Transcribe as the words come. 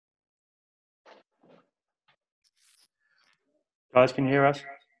Guys, can you hear us?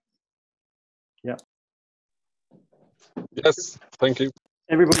 Yeah. Yes, thank you.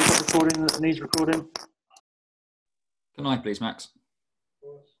 Everybody got recording that needs recording? Can I please, Max?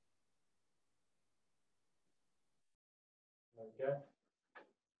 Okay.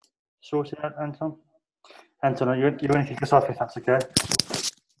 Sort it out, Anton. Anton, you're going to kick us off if that's okay.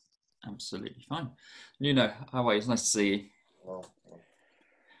 Absolutely fine. Nuno, how are you? It's nice to see you.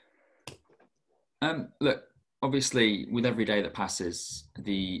 Look, obviously, with every day that passes,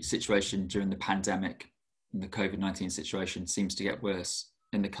 the situation during the pandemic, the COVID-19 situation, seems to get worse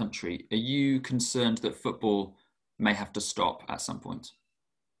in the country. Are you concerned that football may have to stop at some point?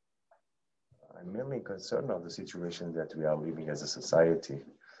 I'm mainly concerned of the situation that we are living as a society,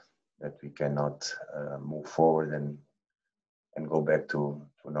 that we cannot move forward and go back to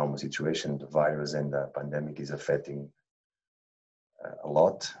a normal situation. The virus and the pandemic is affecting a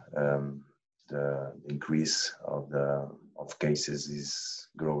lot. The increase of cases is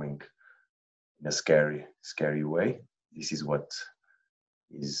growing in a scary way. This is what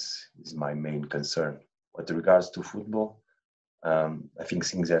is my main concern. With regards to football, I think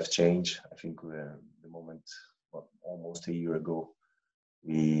things have changed. I think the moment, almost a year ago,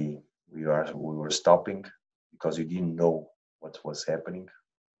 we were stopping because we didn't know what was happening.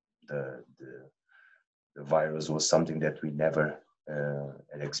 The virus was something that we never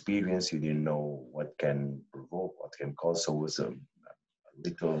had experienced. You didn't know what can provoke, what can cause. So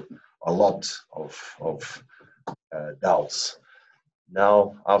it was a lot of doubts.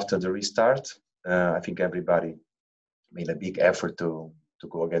 Now, after the restart, I think everybody made a big effort to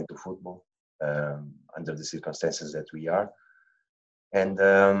go again to football under the circumstances that we are. And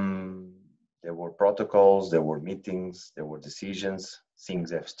there were protocols, there were meetings, there were decisions.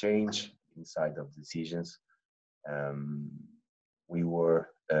 Things have changed inside of decisions. We were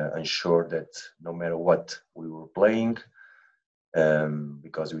unsure that no matter what we were playing,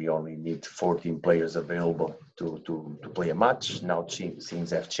 because we only need 14 players available to play a match. Now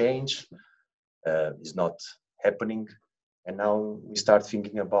things have changed. It's not happening. And now we start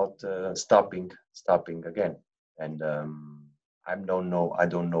thinking about stopping again. And I don't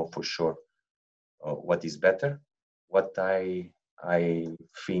know for sure what is better. What I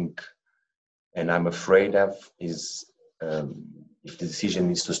think and I'm afraid of is if the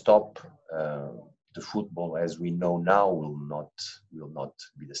decision is to stop, the football as we know now will not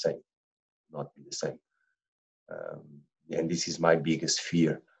be the same. And this is my biggest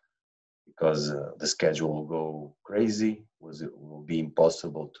fear, because the schedule will go crazy. It will be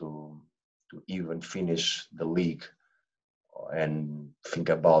impossible to even finish the league and think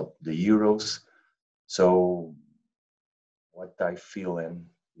about the Euros. So what I feel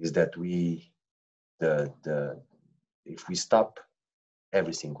is that if we stop,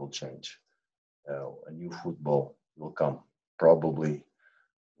 everything will change. A new football will come, probably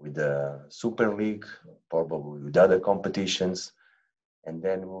with the Super League, probably with other competitions, and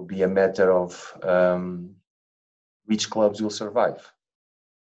then it will be a matter of which clubs will survive.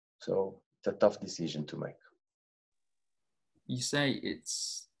 So it's a tough decision to make. You say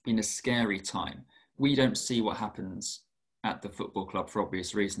it's been a scary time. We don't see what happens at the football club for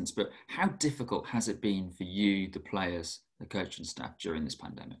obvious reasons, but how difficult has it been for you, the players, the coaching staff during this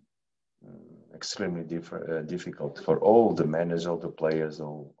pandemic? Extremely difficult for all the managers, all the players,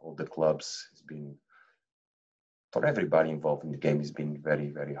 all the clubs. It's been, for everybody involved in the game, it's been very,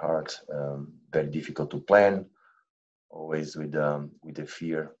 very hard, very difficult to plan, always with the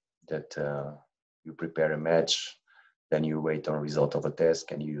fear that you prepare a match, then you wait on a result of a test.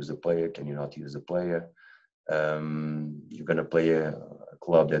 Can you use the player? Can you not use the player? You're going to play a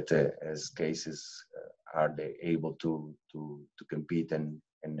club that has cases. Are they able to compete and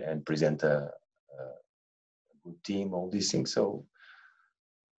present a good team? All these things. So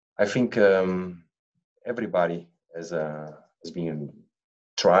I think everybody has been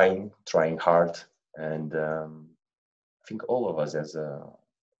trying hard, and I think all of us has a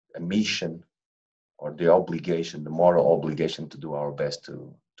mission or the obligation, the moral obligation to do our best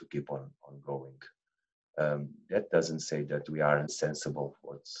to keep on going. That doesn't say that we are insensible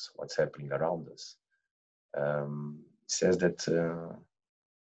what's happening around us. It says that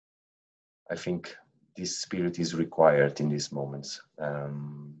I think this spirit is required in these moments.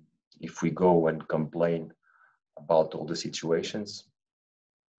 If we go and complain about all the situations,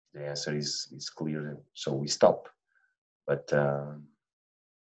 the answer is clear. So we stop. But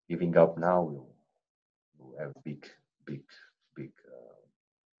giving up now will have big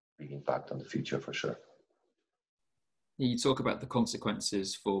impact on the future for sure. You talk about the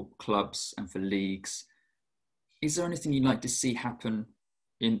consequences for clubs and for leagues. Is there anything you'd like to see happen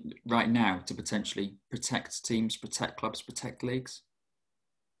in right now to potentially protect teams, protect clubs, protect leagues?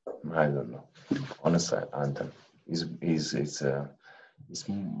 I don't know. Honestly, Anton, is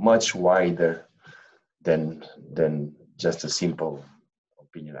much wider than just a simple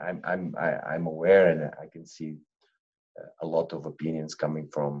opinion. I'm aware, and I can see a lot of opinions coming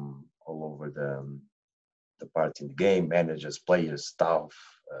from all over the part in the game: managers, players, staff,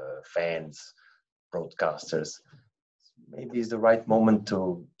 fans, broadcasters. Maybe it's the right moment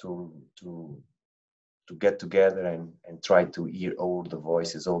to get together and try to hear all the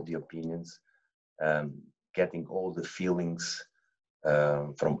voices, all the opinions, getting all the feelings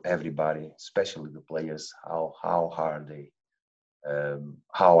from everybody, especially the players. How are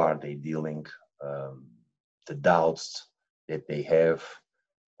they dealing? The doubts that they have,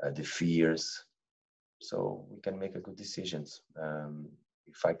 the fears, so we can make a good decisions.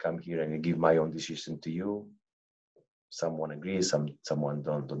 If I come here and give my own decision to you, someone agrees, someone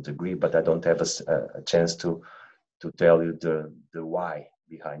don't agree, but I don't have a chance to tell you the why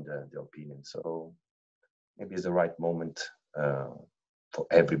behind the opinion. So maybe it's the right moment for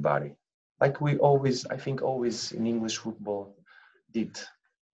everybody. Like we always, I think, always in English football did.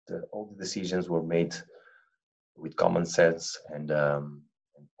 All the decisions were made with common sense and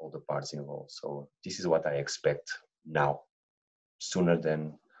all the parts involved. So this is what I expect now, sooner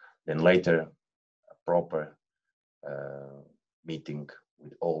than later, a proper meeting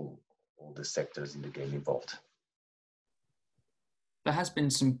with all the sectors in the game involved. There has been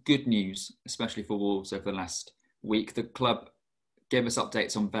some good news, especially for Wolves over the last week. The club gave us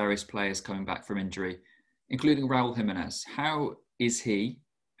updates on various players coming back from injury, including Raúl Jiménez. How is he?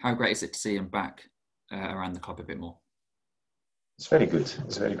 How great is it to see him back around the club a bit more? It's very good.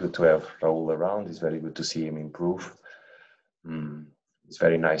 It's very good to have Raúl around. It's very good to see him improve. It's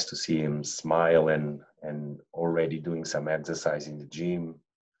very nice to see him smile and already doing some exercise in the gym,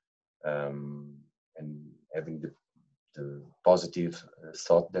 and having the positive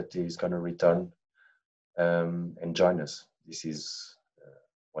thought that he's going to return and join us. This is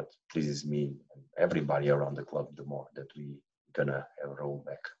what pleases me and everybody around the club the more, that we gonna have Raúl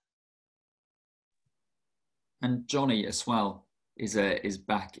back. And Johnny as well is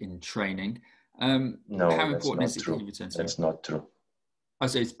back in training. No, how that's important not is it true. he returns? That's not true. Oh,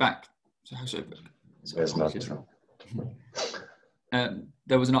 so it's back. That's not true.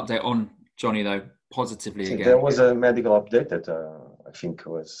 There was an update on Johnny though, positively again. There was a medical update that I think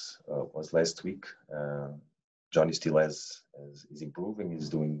was last week. Johnny still is improving. He's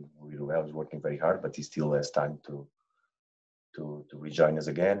doing really well. He's working very hard, but he still has time to rejoin us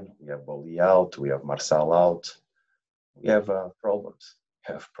again. We have Boli out. We have Marçal out. We have problems.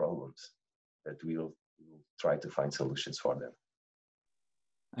 We have problems that we'll try to find solutions for them.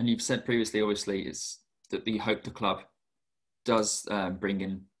 And you've said previously, obviously, it's that you hope the club does bring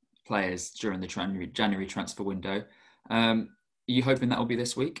in players during the January transfer window. Are you hoping that will be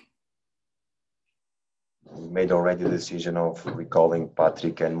this week? We made already the decision of recalling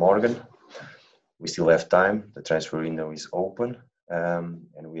Patrick and Morgan. We still have time. The transfer window is open, and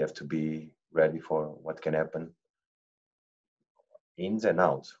we have to be ready for what can happen. Ins and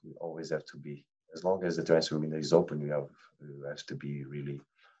outs, we always have to be. As long as the transfer window is open, we have to be really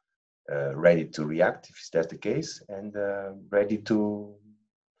ready to react if that's the case, and ready to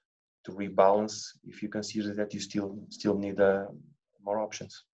rebalance if you consider that you still need more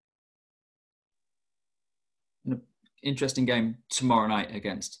options. An interesting game tomorrow night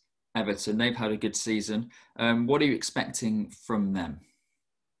against Everton. They've had a good season. What are you expecting from them?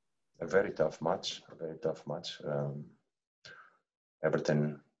 A very tough match.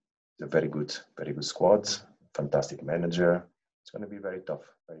 Everton is a very good squad. Fantastic manager. It's going to be very tough.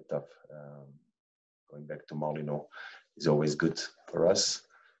 Going back to Molino is always good for us,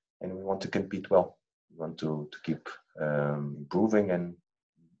 and we want to compete well. We want to keep improving and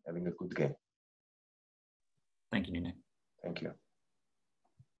having a good game. Thank you, Nuno. Thank you.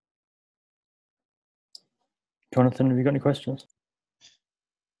 Jonathan, have you got any questions?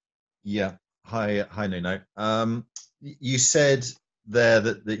 Yeah. Hi, Nuno. You said there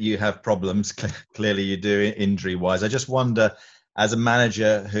that you have problems. Clearly you do, injury-wise. I just wonder, as a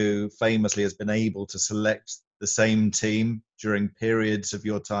manager who famously has been able to select the same team during periods of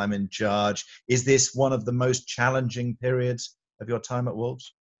your time in charge, is this one of the most challenging periods of your time at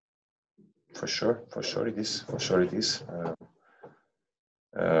Wolves? For sure it is.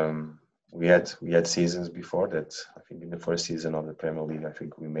 We had seasons before that. I think in the first season of the Premier League, I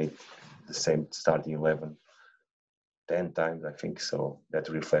think we made the same starting 11 10 times, I think. So that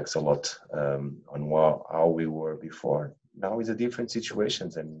reflects a lot on how we were before. Now it's a different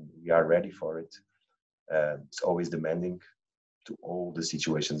situation, and we are ready for it. It's always demanding to all the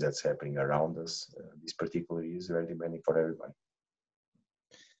situations that's happening around us. This particular year is very demanding for everybody.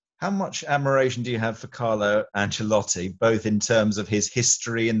 How much admiration do you have for Carlo Ancelotti, both in terms of his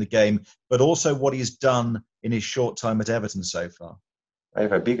history in the game, but also what he's done in his short time at Everton so far? I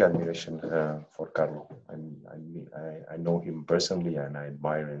have a big admiration for Carlo. I know him personally, and I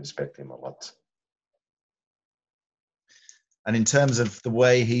admire and respect him a lot. And in terms of the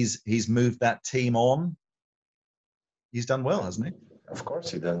way he's moved that team on, he's done well, hasn't he? Of course,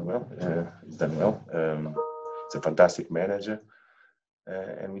 he's done well. He's done well. He's a fantastic manager,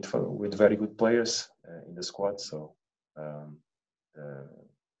 and with very good players in the squad. So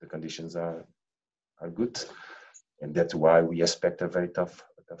the conditions are good, and that's why we expect a very tough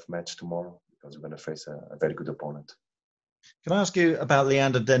match tomorrow, because we're going to face a very good opponent. Can I ask you about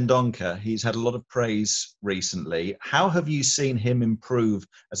Leander Dendoncker? He's had a lot of praise recently. How have you seen him improve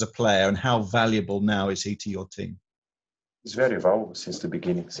as a player, and how valuable now is he to your team? He's very valuable since the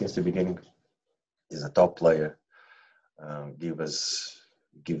beginning. He's a top player.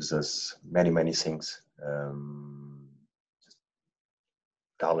 Gives us many things.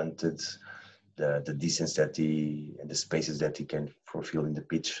 Talented. The distance that he and the spaces that he can fulfill in the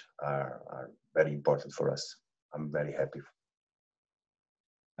pitch are very important for us. I'm very happy.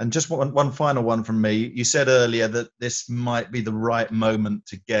 And just one final one from me. You said earlier that this might be the right moment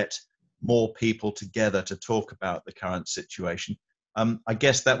to get more people together to talk about the current situation. I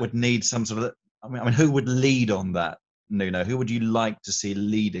guess that would need some sort of, I mean, who would lead on that, Nuno? Who would you like to see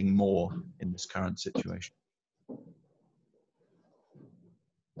leading more in this current situation?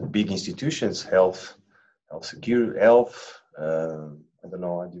 The big institutions, health, security, health. I don't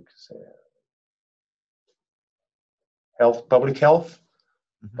know how you could say. Public health,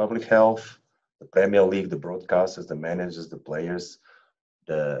 the Premier League, the broadcasters, the managers, the players,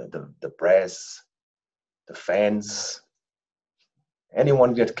 the press, the fans,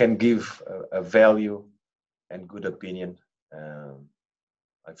 anyone that can give a value and good opinion.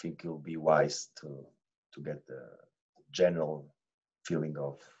 I think it'll be wise to get the general feeling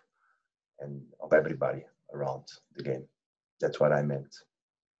of everybody around the game. That's what I meant.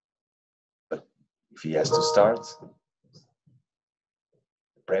 But if he has to start,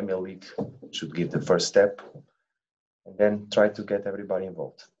 the Premier League should give the first step and then try to get everybody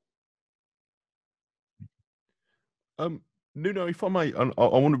involved. Nuno, if I may, I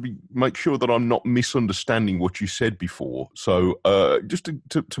want to make sure that I'm not misunderstanding what you said before. So just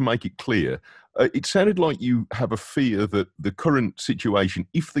to make it clear, it sounded like you have a fear that the current situation,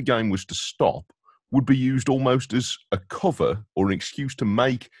 if the game was to stop, would be used almost as a cover or an excuse to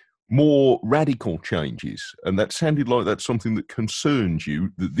make more radical changes. And that sounded like that's something that concerns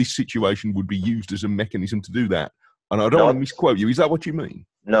you, that this situation would be used as a mechanism to do that. And I don't want to misquote you. Is that what you mean?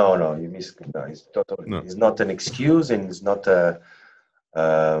 No, you miss. No, it's totally. No. It's not an excuse, and it's not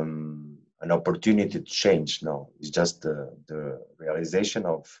an opportunity to change. No, it's just the realization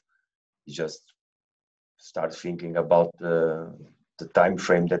of. You just start thinking about the time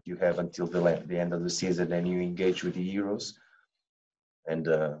frame that you have until the end of the season, and you engage with the Euros, and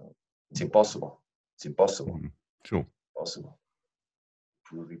it's impossible. It's impossible. Mm-hmm. Sure. Impossible.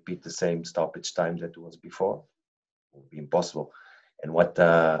 If we repeat the same stoppage time that was before, it will be impossible. And what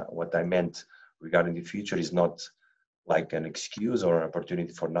I meant regarding the future is not like an excuse or an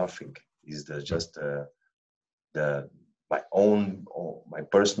opportunity for nothing. Is just my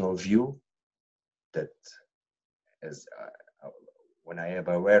personal view that as when I have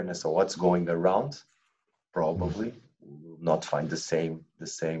awareness of what's going around, probably we will not find the same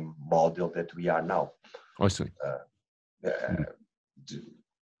model that we are now. I see.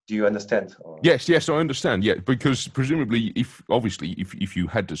 Do you understand? Yes, I understand. Yeah, because presumably, if you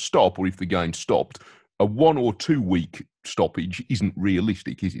had to stop, or if the game stopped, a 1 or 2 week stoppage isn't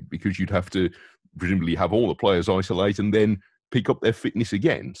realistic, is it? Because you'd have to presumably have all the players isolate and then pick up their fitness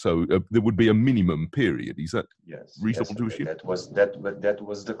again. So there would be a minimum period. Is that reasonable to assume? That was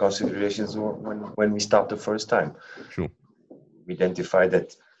the considerations when we stopped the first time. Sure. We identified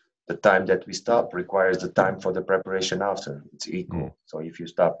that the time that we stop requires the time for the preparation after. It's equal. Mm. So if you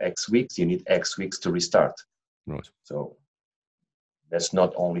stop X weeks, you need X weeks to restart. Right. So that's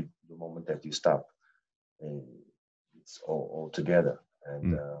not only the moment that you stop. It's all together.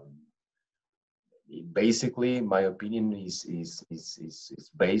 And basically, my opinion is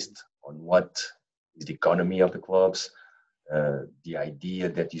based on what is the economy of the clubs, the idea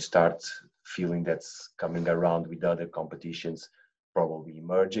that you start feeling that's coming around with other competitions probably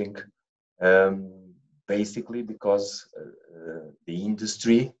emerging, basically because the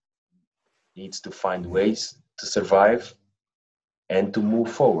industry needs to find ways to survive and to move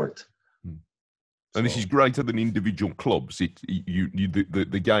forward. And this is greater than individual clubs.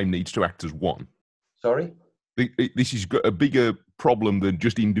 The game needs to act as one. Sorry? This is a bigger problem than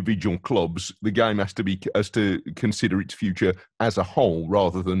just individual clubs. The game has to consider its future as a whole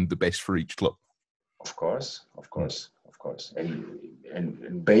rather than the best for each club. Of course.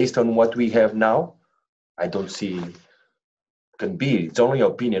 And based on what we have now, I don't see. Can be. It's only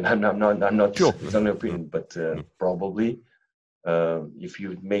opinion. I'm not sure. It's only opinion, but probably if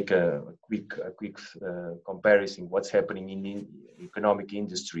you make a quick comparison, what's happening in the economic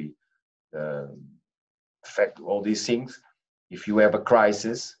industry, fact, all these things. If you have a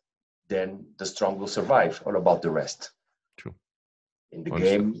crisis, then the strong will survive. All about the rest. True. In the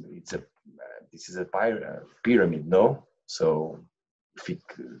game, this is a pyramid, no? So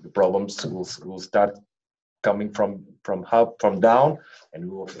the problems will start coming from down, and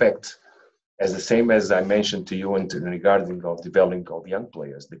will affect, as the same as I mentioned to you regarding of developing of young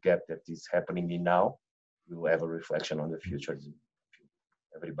players. The gap that is happening in now will have a reflection on the future.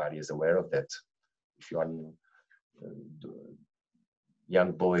 Everybody is aware of that. If you are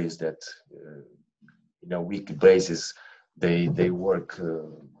young boys that in a weekly basis they work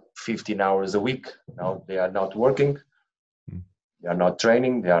 15 hours a week. Now they are not working, they are not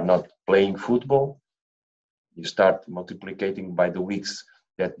training, they are not playing football. You start multiplicating by the weeks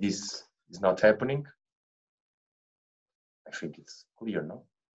that this is not happening. I think it's clear, no?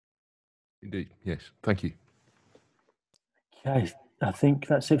 Indeed, yes. Thank you. Okay, I think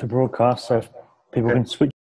that's it for broadcast. So people can switch